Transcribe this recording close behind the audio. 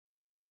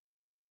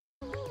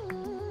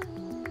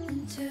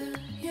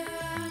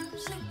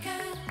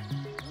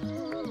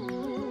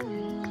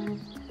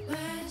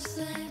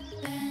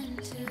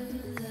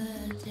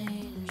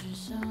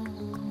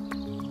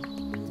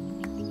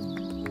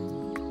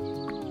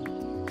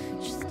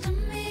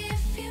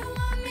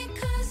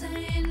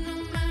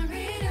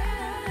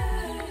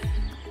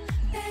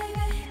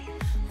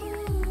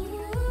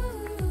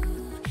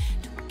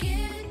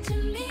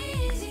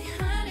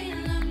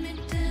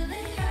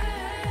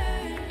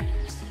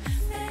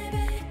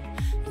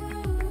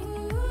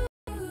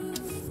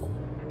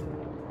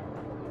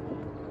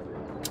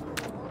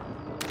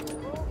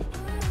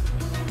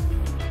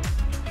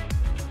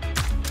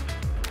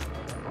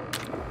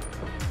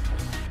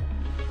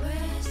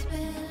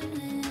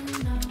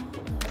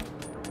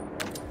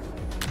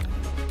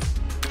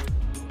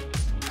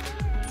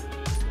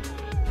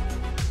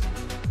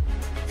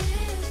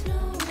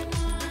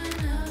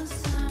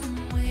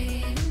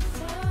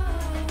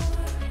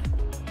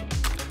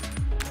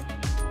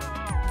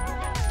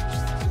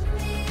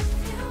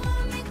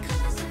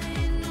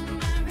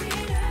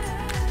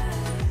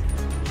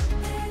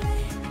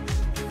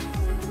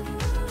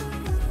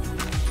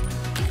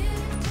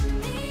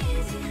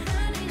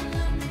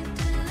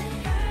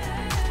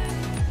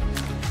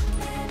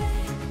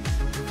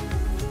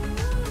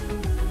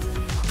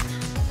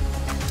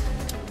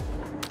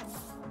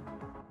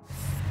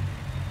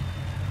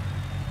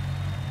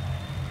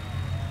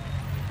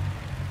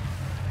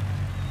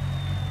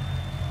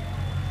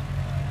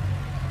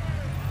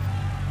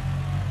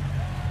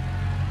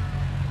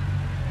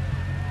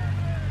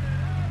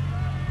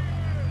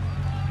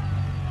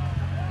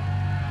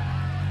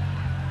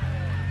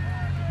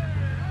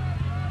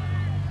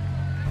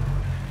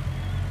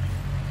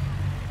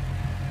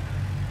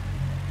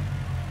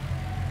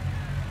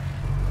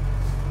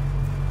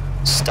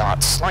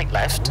Start slight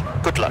left,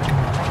 good luck.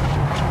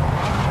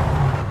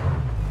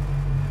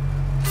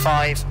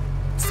 5,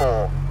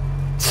 4,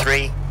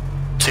 3,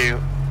 2,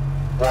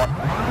 1,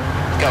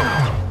 go.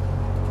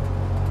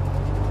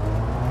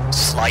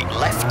 Slight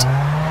left,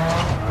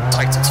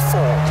 tightens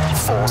 4,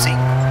 40,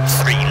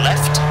 3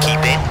 left,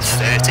 keep in,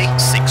 30,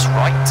 6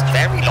 right,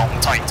 very long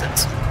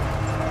tightens,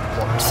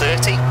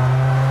 130,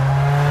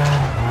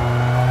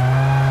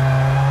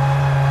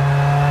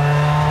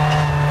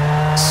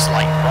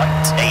 slight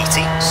right,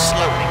 80,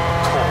 slowing,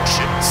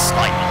 caution,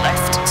 slight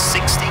left,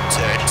 60,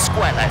 turn,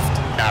 square left,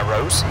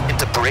 narrows,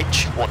 into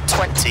bridge,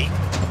 120,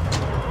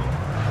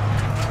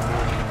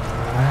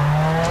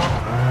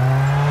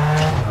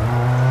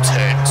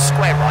 turn,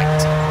 square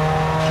right,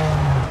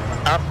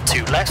 and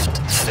 2 left,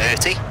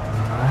 30, 2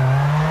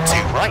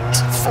 right,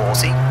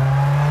 40,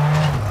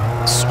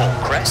 small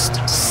crest,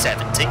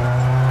 70,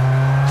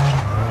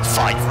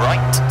 5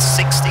 right,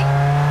 60,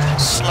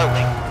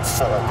 slowing,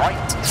 4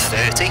 right,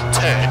 30,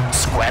 turn,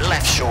 square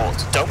left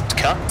short, don't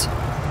cut,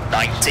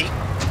 90,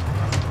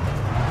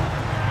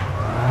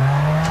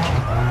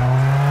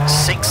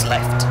 6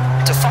 left,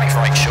 into 5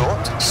 right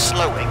short,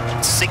 slowing,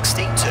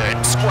 60,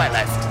 turn, square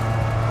left,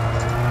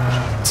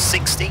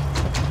 60,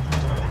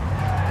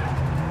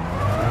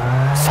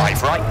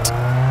 5 right,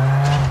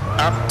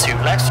 and 2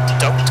 left,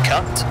 don't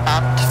cut,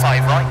 and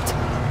 5 right,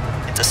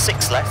 into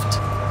 6 left,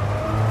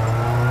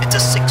 into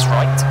 6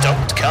 right,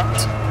 don't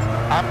cut,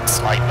 and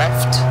slight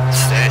left,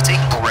 30,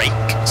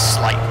 brake,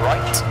 slight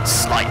right,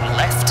 slight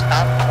left,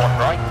 and 1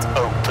 right,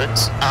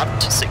 opens,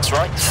 and 6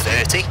 right,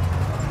 30,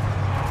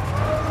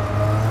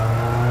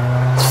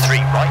 3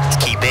 right,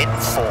 keep in,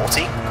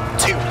 40,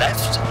 2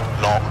 left,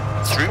 long,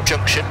 through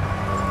junction,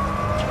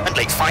 and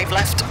late 5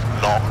 left,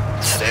 long,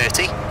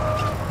 30,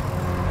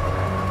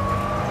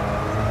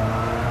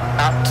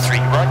 and 3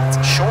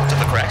 right, short of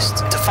the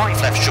crest, into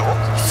 5 left short,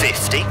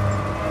 50,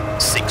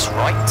 6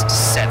 right,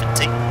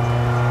 70,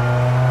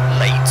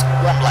 late,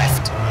 1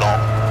 left,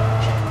 long,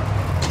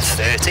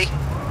 30,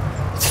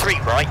 3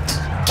 right,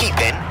 keep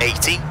in,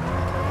 80,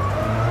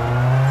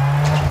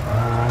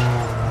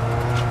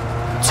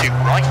 2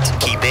 right,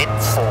 keep in,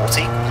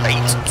 40,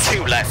 late,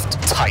 2 left,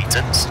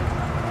 tightens,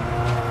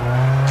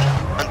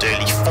 and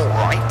early 4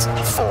 right,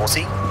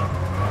 40,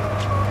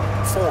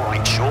 4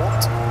 right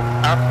short,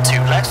 and 2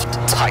 left,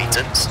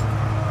 tightens,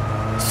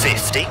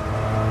 50,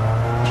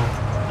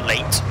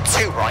 late,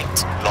 2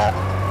 right, long,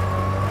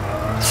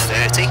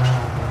 30,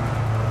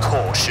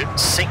 caution,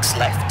 6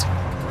 left,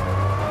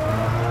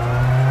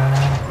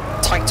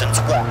 tightens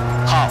 1,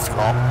 half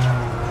long,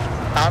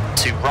 and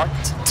 2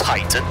 right,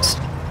 tightens,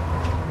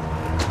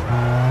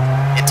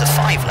 into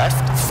 5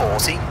 left,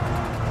 40,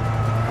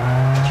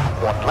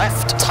 1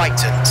 left,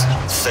 tightens,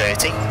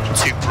 30,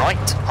 2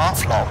 right,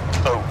 half long,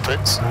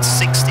 opens,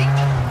 60,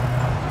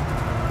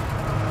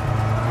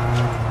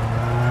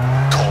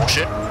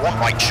 caution, 1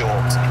 right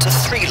short, into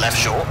 3 left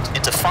short,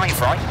 into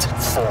 5 right,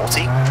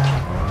 40,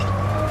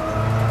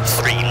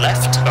 3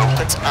 left,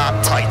 opens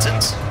and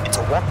tightens,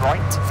 into 1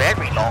 right,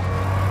 very long,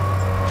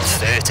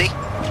 30,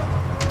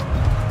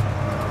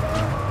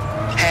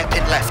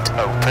 hairpin left,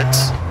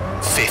 opens,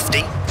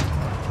 50,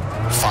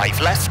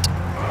 5 left,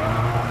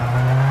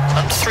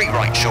 and 3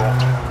 right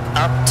short,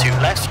 and 2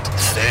 left,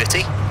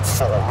 30,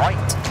 4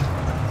 right,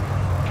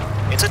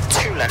 into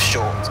 2 left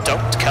short,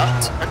 don't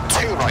cut, and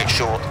 2 right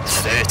short,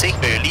 30,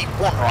 early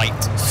 1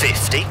 right,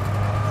 50,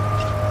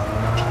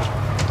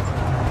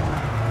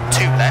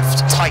 2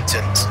 left,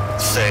 tightens,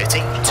 30,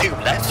 2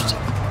 left,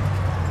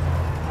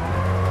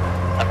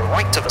 and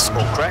right of a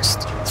small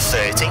crest,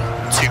 30,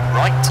 2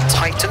 right,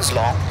 tightens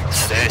long,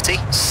 30,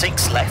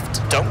 6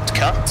 left, don't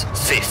cut,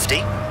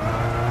 50,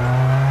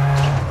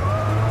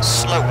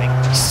 slowing,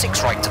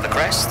 6 right to the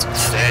crest,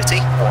 30,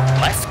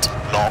 1 left,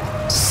 long,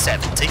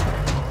 70,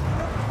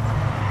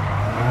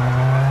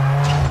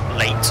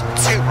 late,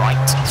 2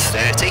 right,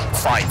 30,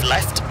 5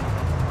 left,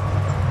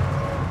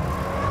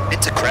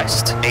 into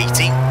crest,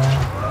 80,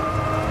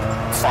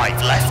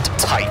 5 left,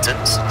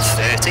 tightens,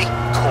 30,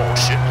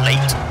 caution,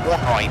 late, 1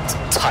 right,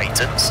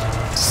 tightens,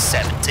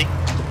 70,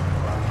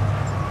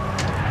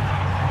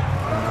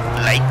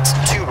 late,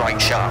 2 right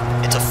sharp,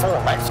 into 4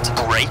 left,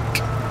 brake,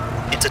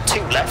 into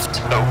 2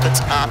 left,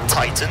 opens and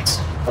tightens,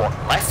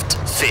 1 left,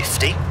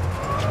 50,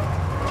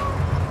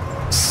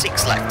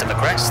 6 left of the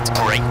crest,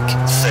 brake,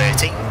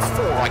 30,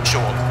 4 right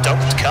short,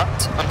 don't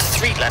cut, and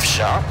 3 left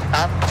sharp,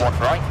 and 1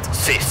 right,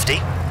 50,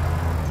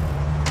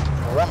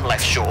 1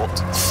 left short,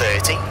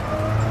 30,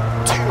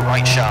 2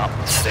 right sharp,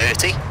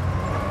 30,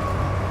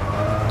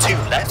 2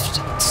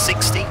 left,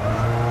 60,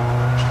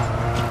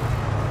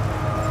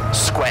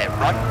 square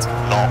right,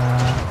 long,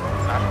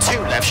 and 2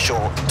 left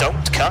short,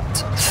 don't cut,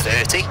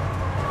 30,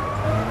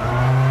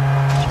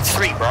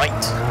 3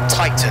 right,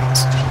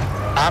 tightens,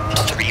 and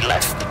 3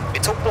 left,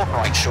 into 1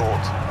 right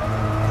short,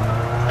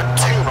 and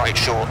 2 right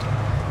short,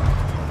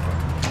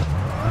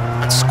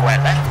 and square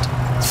left,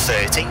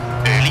 30,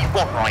 early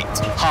 1 right,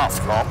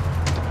 half long,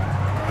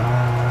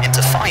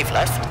 into 5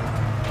 left,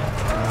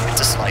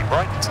 into slight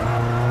right,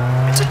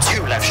 into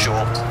 2 left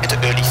short, into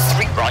into early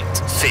 3 right,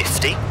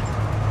 50.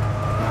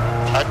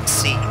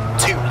 Unseen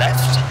 2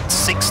 left,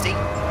 60. 2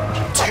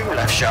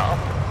 left sharp.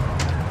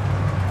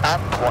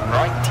 And 1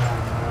 right.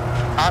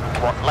 And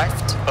 1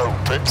 left,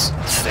 opens,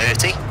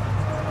 30.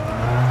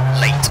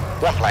 Late,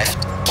 1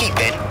 left, keep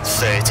in,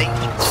 30.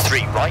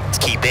 3 right,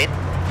 keep in.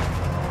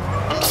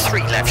 And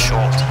 3 left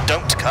short,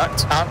 don't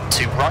cut. And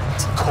 2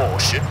 right,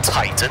 caution,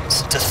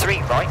 tightens to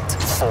 3 right,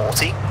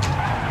 40.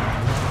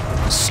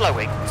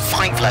 Slowing,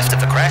 5 left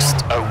of the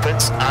crest,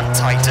 opens and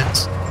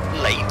tightens.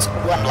 Late,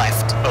 1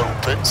 left,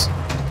 opens,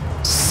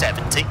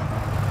 70.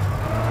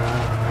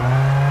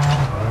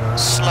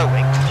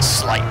 Slowing,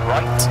 slight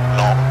right,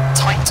 long,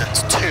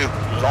 tightens 2,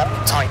 long,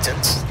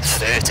 tightens,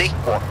 30,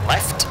 1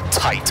 left,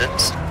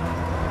 tightens.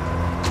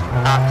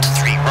 And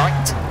 3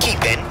 right,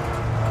 keep in.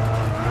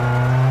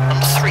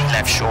 And 3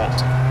 left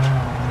short.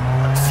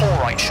 And 4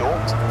 right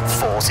short,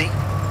 40.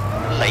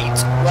 Late,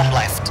 1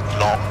 left,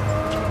 long,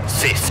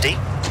 50.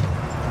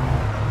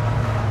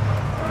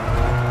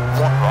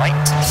 1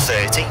 right,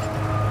 30,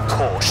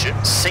 caution,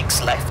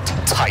 6 left,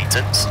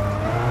 tightens,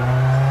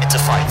 into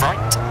 5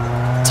 right,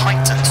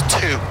 tightens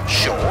 2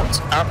 short,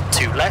 and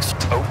 2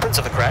 left, opens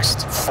of the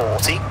crest,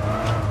 40,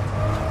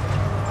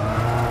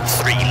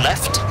 3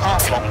 left,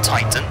 half long,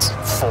 tightens,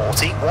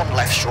 40, 1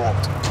 left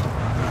short,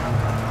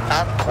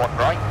 and 1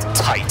 right,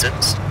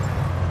 tightens,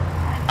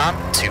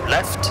 and 2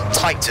 left,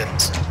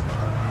 tightens,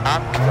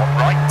 and 1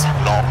 right,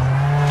 long,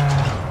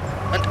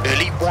 and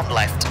early 1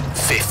 left,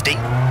 50,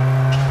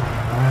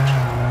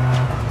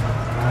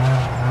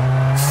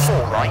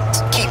 4 right,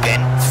 keep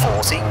in,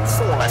 40,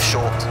 4 left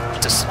short,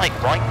 to slight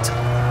right,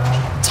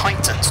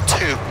 tightens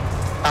 2,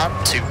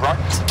 and 2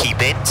 right,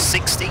 keep in,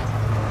 60,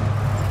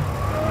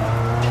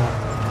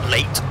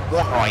 late,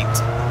 1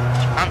 right,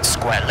 and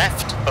square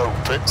left,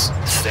 opens,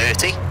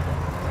 30,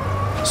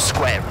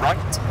 square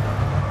right,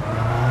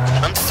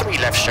 and 3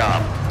 left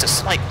sharp, to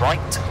slight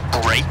right,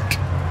 brake,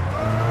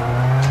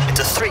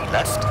 into 3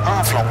 left,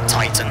 half long,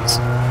 tightens,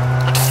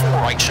 and 4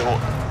 right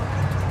short,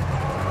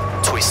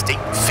 twisting,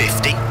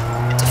 50,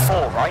 into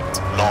 4 right,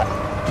 long,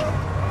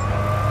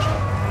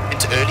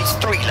 into early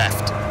 3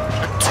 left,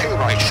 and 2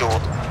 right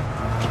short,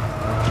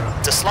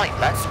 to slight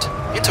left,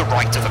 into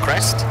right of a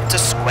crest, into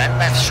square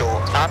left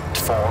short, and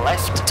 4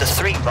 left, to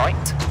 3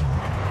 right,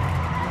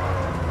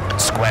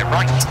 and square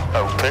right,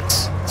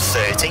 opens,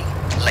 30,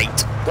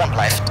 late, 1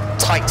 left,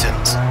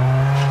 tightens,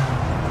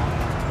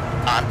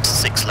 and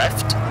 6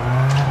 left,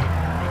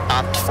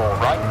 and 4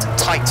 right,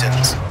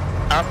 tightens,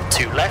 and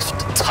 2 left,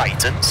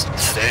 tightens,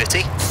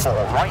 30, 4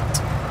 right,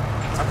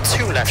 and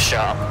 2 left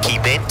sharp,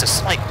 keep in to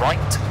slight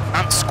right,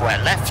 and square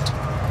left,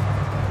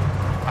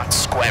 and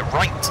square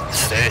right,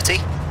 30,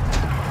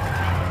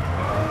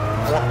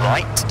 1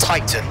 right,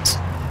 tightens,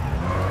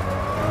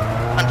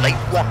 and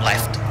late 1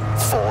 left,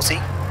 40,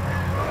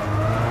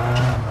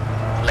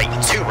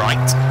 late 2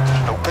 right,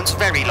 opens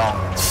very long,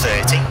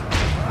 30,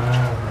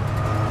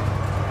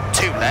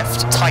 2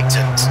 left,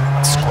 tightens,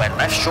 and square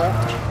left short,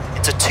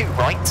 into 2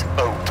 right,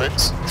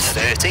 opens,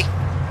 30,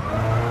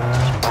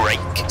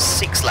 brake,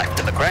 6 left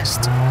of the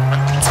crest,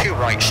 and 2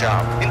 right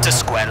sharp, into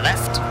square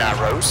left,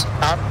 narrows,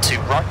 and 2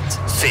 right,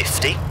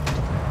 50,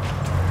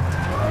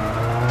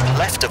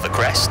 left of the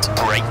crest,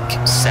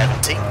 brake,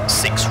 70,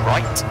 6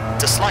 right,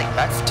 to slight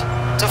left,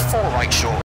 to 4 right short.